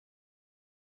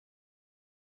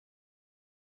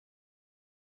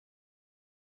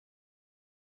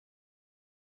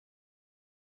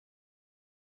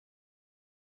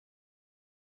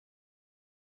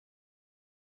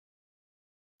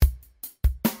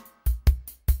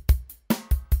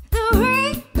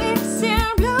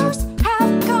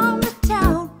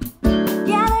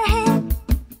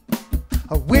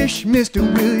wish Mr.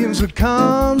 Williams would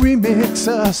come remix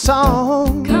a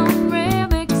song. Come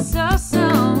remix a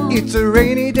song. It's a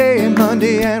rainy day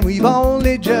Monday and we've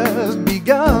only just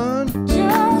begun.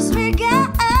 Just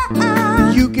begun.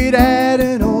 You could add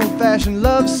an old-fashioned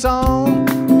love song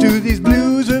to these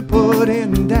blues we're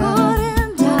putting down.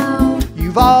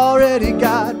 You've already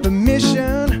got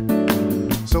permission,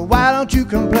 so why don't you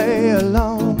come play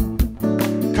along?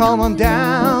 Come on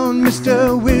down,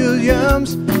 Mr.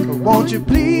 Williams, won't you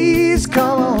please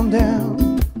come on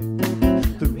down?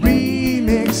 The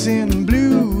remixing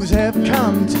blues have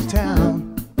come to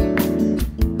town.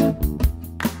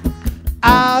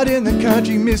 Out in the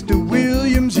country, Mr.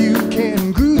 Williams, you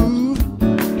can groove.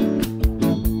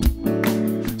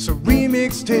 So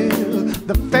remix till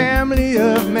the family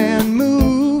of man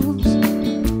moves.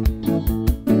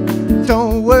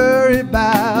 Don't worry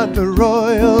about the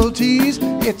royalties,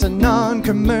 it's a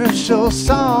non-commercial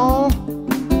song,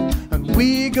 and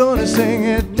we gonna sing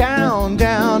it down,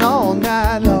 down all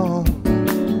night long.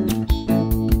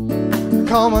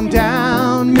 Come on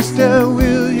down, Mr.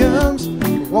 Williams,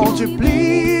 won't you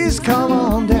please come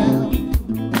on down?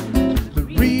 The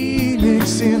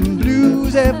remixing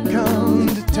blues have come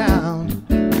to town.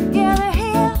 Yeah, they're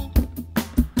here.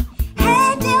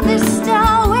 Hey, dear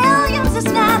Mr. Williams,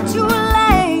 it's not too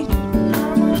late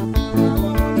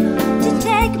to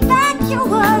take back your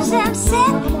words and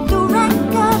set the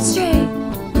record straight.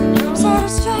 Set it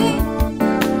straight.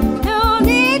 No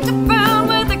need to frown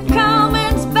with the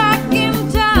comments back in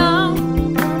town.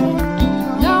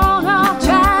 No, no,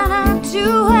 try not to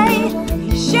wait.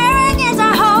 Sharing is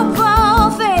our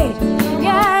hopeful fate.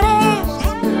 Yeah, it is.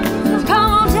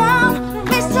 Come on down,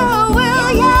 Mr.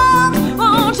 Williams,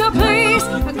 won't you please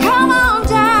come on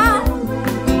down?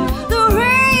 The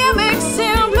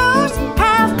remixing blues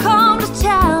have come to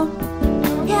town.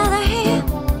 Yeah, they're here.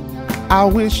 I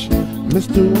wish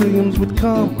Mr. Williams would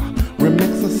come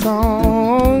remix a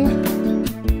song.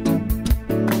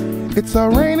 It's a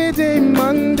rainy day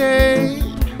Monday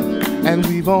and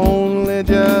we've only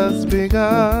just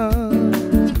begun.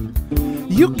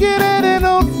 You can add an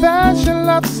old-fashioned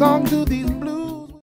love song to these